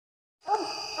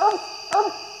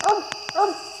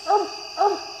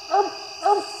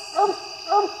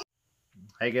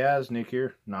Hey guys, Nick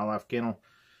here, Night Life Kennel.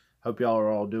 Hope y'all are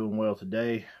all doing well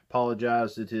today.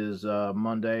 Apologize, it is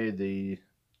Monday the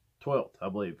 12th, I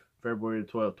believe. February the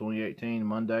 12th, 2018,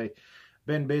 Monday.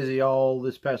 Been busy all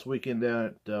this past weekend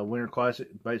down at Winter Classic,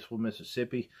 Batesville,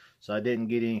 Mississippi. So I didn't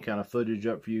get any kind of footage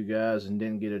up for you guys and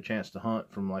didn't get a chance to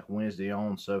hunt from like Wednesday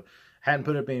on. So hadn't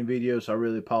put up any videos, so I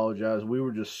really apologize. We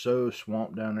were just so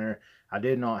swamped down there. I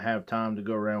did not have time to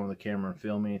go around with the camera and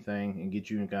film anything and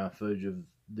get you any kind of footage of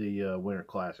the Winter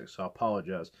Classic, so I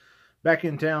apologize. Back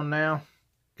in town now,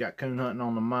 got coon hunting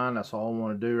on the mind. That's all I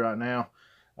want to do right now.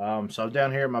 So I'm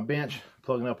down here at my bench,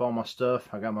 plugging up all my stuff.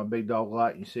 I got my big dog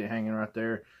light, you see it hanging right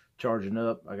there, charging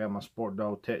up. I got my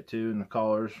SportDOG tattoo and the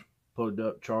collars plugged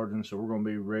up, charging, so we're going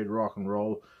to be ready to rock and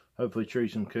roll. Hopefully tree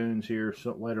some coons here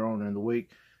later on in the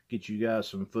week, get you guys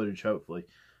some footage hopefully.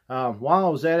 While I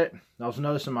was at it, I was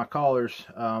noticing my collars,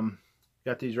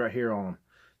 got these right here on them.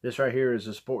 This right here is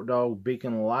a SportDOG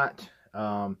Beacon light.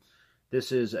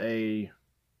 This is a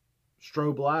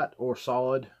strobe light or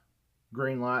solid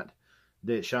green light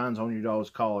that shines on your dog's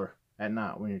collar at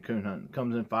night when you're coon hunting. It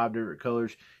comes in 5 different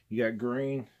colors. You got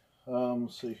green.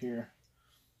 Let's see here.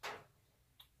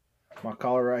 My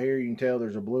collar right here, you can tell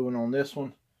there's a blue one on this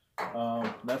one.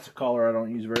 That's a color I don't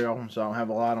use very often, so I don't have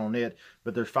a light on it.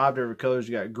 But there's 5 different colors.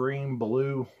 You got green,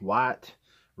 blue, white,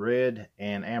 red,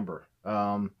 and amber.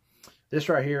 This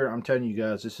right here, I'm telling you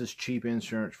guys, this is cheap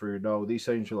insurance for your dog. These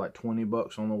things are like 20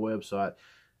 bucks on the website.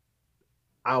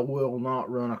 I will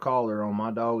not run a collar on my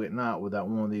dog at night without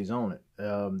one of these on it.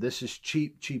 This is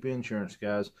cheap insurance,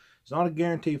 guys. It's not a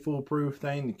guaranteed foolproof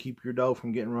thing to keep your dog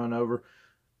from getting run over.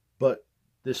 But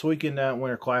this weekend down at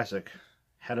Winter Classic,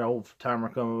 had an old timer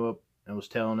come up and was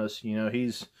telling us, you know,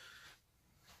 he's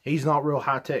not real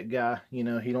high-tech guy. You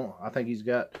know, I think he's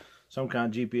got some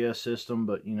kind of GPS system,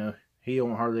 but, you know, he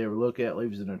don't hardly ever look at,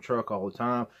 leaves it in the truck all the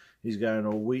time. He's got an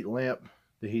old wheat lamp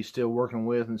that he's still working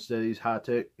with instead of these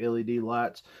high-tech LED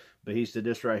lights. But he said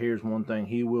this right here is one thing.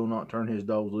 He will not turn his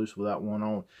dogs loose without one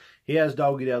on. He has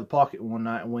dog get out of the pocket one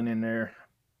night and went in there,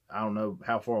 I don't know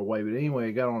how far away, but anyway,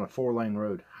 he got on a 4-lane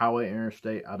road. Highway,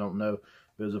 interstate, I don't know.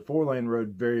 But it was a 4-lane road,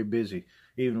 very busy,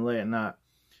 even late at night.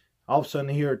 All of a sudden,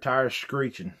 he heard tires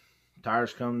screeching.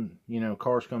 Tires come, you know,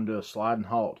 cars come to a sliding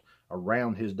halt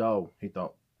around his dog. He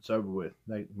thought, it's over with.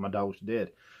 My dog's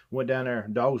dead. Went down there.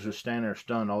 Dogs just standing there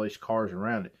stunned. All these cars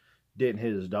around it. Didn't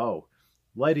hit his dog.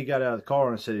 Lady got out of the car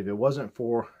and said if it wasn't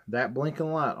for that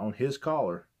blinking light on his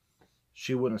collar,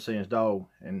 she wouldn't have seen his dog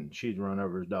and she'd run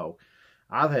over his dog.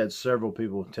 I've had several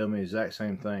people tell me the exact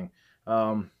same thing.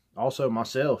 Also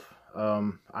myself,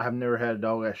 I have never had a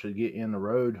dog actually get in the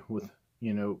road with,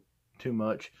 you know, too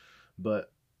much.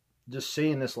 But just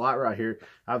seeing this light right here,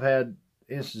 I've had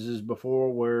instances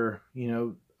before where, you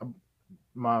know,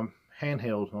 my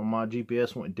handheld on my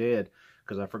GPS went dead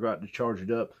because I forgot to charge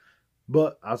it up.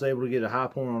 But I was able to get a high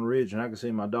point on the ridge and I could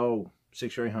see my dog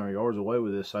 600 or 800 yards away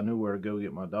with this. So I knew where to go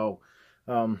get my dog.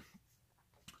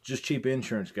 Just cheap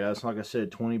insurance, guys. Like I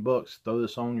said, 20 bucks. Throw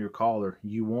this on your collar.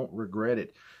 You won't regret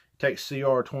it. It takes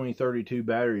CR2032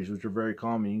 batteries, which are very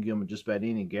common. You can get them at just about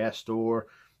any gas store,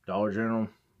 Dollar General,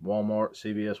 Walmart,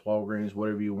 CVS, Walgreens,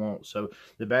 whatever you want. So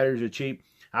the batteries are cheap.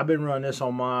 I've been running this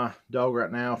on my dog right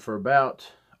now for about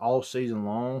all season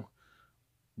long.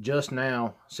 Just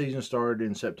now, season started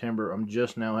in September. I'm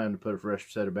just now having to put a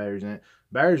fresh set of batteries in it.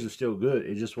 Batteries are still good.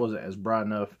 It just wasn't as bright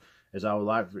enough as I would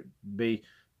like for it to be.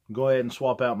 Go ahead and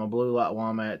swap out my blue light while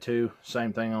I'm at it too.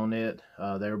 Same thing on it.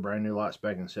 They were brand new lights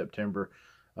back in September.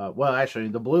 Well, actually,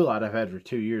 the blue light I've had for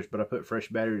 2 years, but I put fresh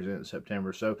batteries in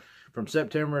September. So from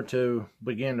September to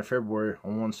beginning of February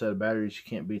on one set of batteries, you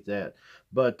can't beat that.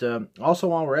 But also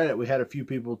while we're at it, we had a few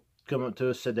people come up to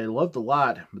us, said they loved the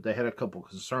light, but they had a couple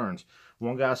concerns.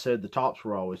 One guy said the tops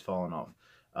were always falling off.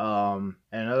 And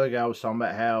another guy was talking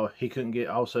about how he couldn't get,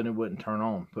 all of a sudden it wouldn't turn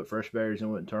on. Put fresh batteries and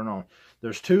it wouldn't turn on.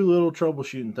 There's 2 little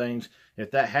troubleshooting things.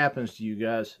 If that happens to you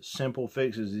guys, simple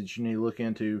fixes that you need to look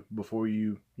into before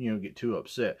you get too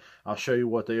upset. I'll show you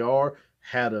what they are,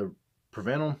 how to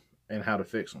prevent them, and how to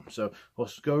fix them. So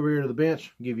let's go over here to the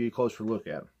bench and give you a closer look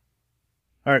at them.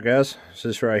 Alright guys, so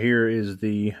this right here is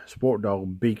the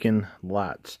SportDOG Beacon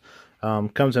lights.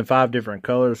 Comes in 5 different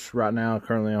colors. Right now,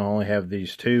 currently I only have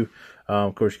these 2.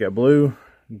 Of course, you got blue,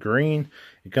 green.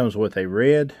 It comes with a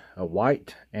red, a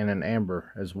white, and an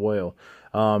amber as well.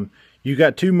 You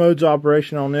got 2 modes of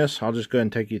operation on this. I'll just go ahead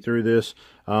and take you through this.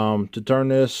 To turn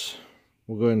this,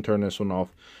 we'll go ahead and turn this one off.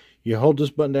 You hold this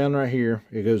button down right here.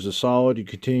 It goes to solid. You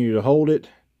continue to hold it.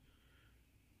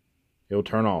 It'll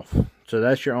turn off. So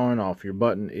that's your on and off. Your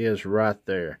button is right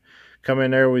there. Come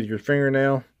in there with your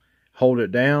fingernail. Hold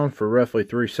it down for roughly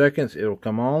 3 seconds. It'll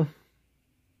come on.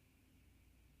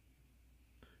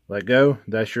 let go.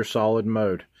 That's your solid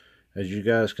mode. As you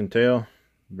guys can tell,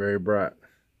 very bright.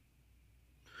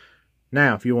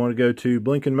 Now, if you want to go to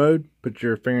blinking mode, put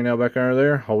your fingernail back under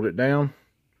there, hold it down,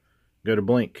 go to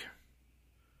blink.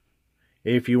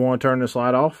 If you want to turn this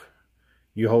light off,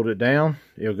 you hold it down,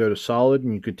 it'll go to solid,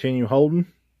 and you continue holding,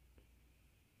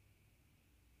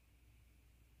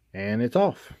 and it's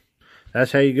off.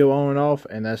 That's how you go on and off,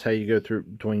 and that's how you go through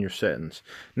between your settings.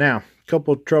 Now, a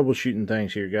couple of troubleshooting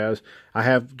things here, guys. I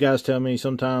have guys tell me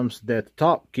sometimes that the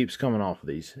top keeps coming off of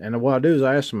these. And what I do is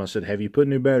I ask them, I said, have you put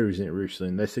new batteries in it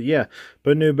recently? And they said, yeah,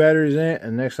 put new batteries in it,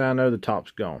 and next thing I know, the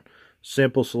top's gone.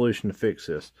 Simple solution to fix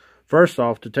this. First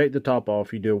off, to take the top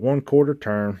off, you do a 1/4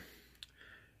 turn,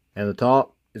 and the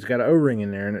top, it's got an O-ring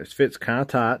in there, and it fits kind of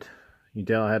tight. You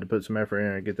can tell I had to put some effort in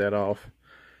there to get that off.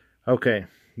 Okay.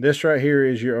 This right here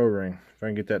is your O-ring. If I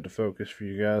can get that to focus for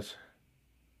you guys.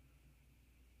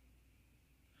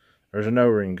 There's an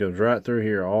O-ring. Goes right through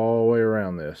here all the way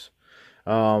around this.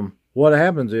 What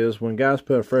happens is when guys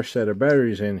put a fresh set of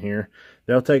batteries in here,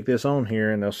 they'll take this on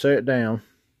here and they'll set it down,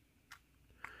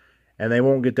 and they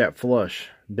won't get that flush.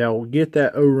 They'll get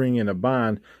that O-ring in a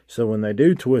bind, so when they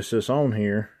do twist this on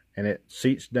here and it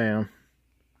seats down,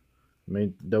 let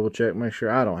me double check, make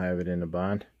sure I don't have it in the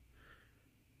bind.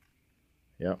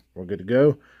 Yep, we're good to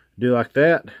go. Do like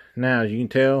that. Now, as you can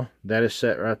tell, that is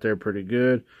set right there pretty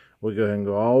good. We'll go ahead and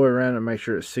go all the way around and make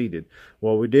sure it's seated.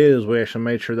 What we did is we actually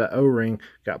made sure that O-ring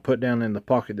got put down in the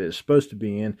pocket that it's supposed to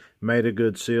be in, made a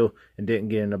good seal, and didn't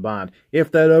get in a bind.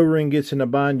 If that O-ring gets in a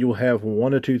bind, you'll have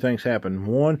one of two things happen.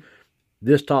 One,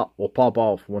 this top will pop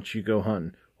off once you go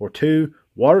hunting. Or two,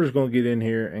 water's going to get in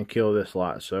here and kill this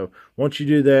light. So once you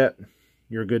do that,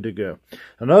 you're good to go.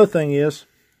 Another thing is,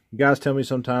 guys tell me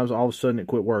sometimes all of a sudden it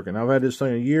quit working. I've had this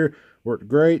thing a year, worked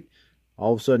great.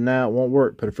 All of a sudden now it won't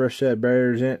work. Put a fresh set of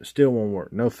batteries in it, still won't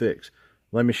work. No fix.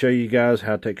 Let me show you guys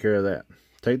how to take care of that.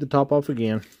 Take the top off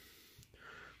again.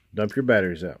 Dump your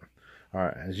batteries out.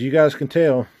 Alright, as you guys can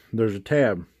tell, there's a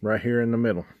tab right here in the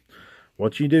middle.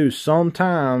 What you do,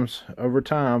 sometimes over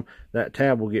time, that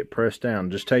tab will get pressed down.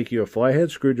 Just take you a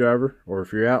flathead screwdriver, or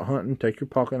if you're out hunting, take your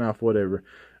pocket knife, whatever.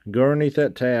 Go underneath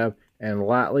that tab and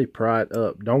lightly pry it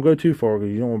up. Don't go too far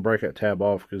because you don't want to break that tab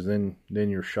off, because then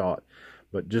you're shot.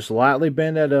 But just lightly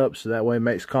bend that up so that way it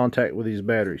makes contact with these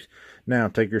batteries. Now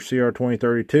take your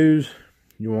CR2032s.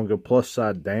 You want to go plus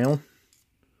side down,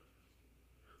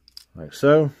 like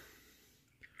so.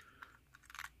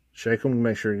 Shake them,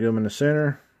 make sure you get them in the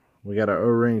center. We got our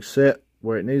O-ring set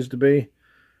where it needs to be.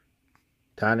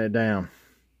 Tighten it down.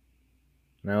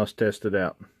 Now let's test it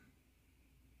out.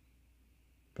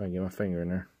 If I can get my finger in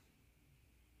there.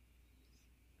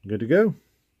 Good to go.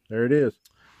 There it is.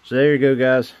 So there you go,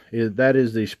 guys. That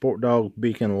is the SportDOG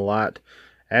Beacon Light.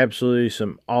 Absolutely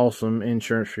some awesome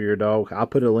insurance for your dog. I'll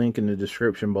put a link in the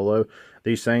description below.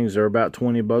 These things are about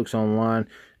 20 bucks online.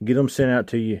 Get them sent out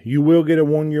to you. You will get a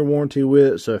 1-year warranty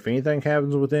with it. So if anything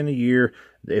happens within a year,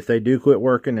 if they do quit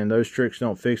working and those tricks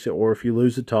don't fix it, or if you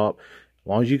lose the top, as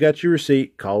long as you got your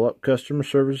receipt, call up customer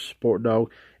service SportDOG,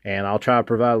 and I'll try to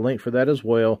provide a link for that as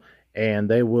well. And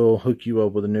they will hook you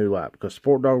up with a new light, because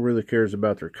SportDOG really cares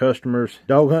about their customers.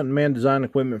 Dog hunting men design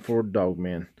equipment for dog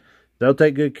men. They'll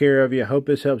take good care of you. I hope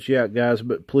this helps you out, guys.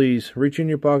 But please, reach in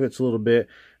your pockets a little bit.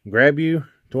 Grab you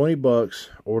 20 bucks.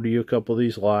 Order you a couple of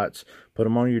these lights. Put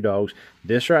them on your dogs.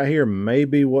 This right here may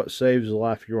be what saves the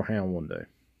life of your hound one day.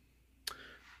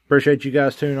 Appreciate you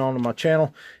guys tuning on to my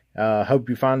channel. Hope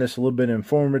you find this a little bit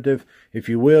informative. If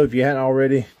you will, if you hadn't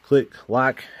already, click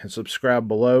like and subscribe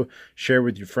below. Share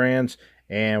with your friends.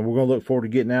 And we're going to look forward to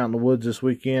getting out in the woods this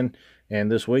weekend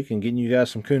and this week and getting you guys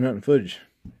some coon hunting footage.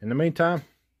 In the meantime,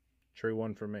 true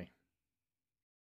one for me.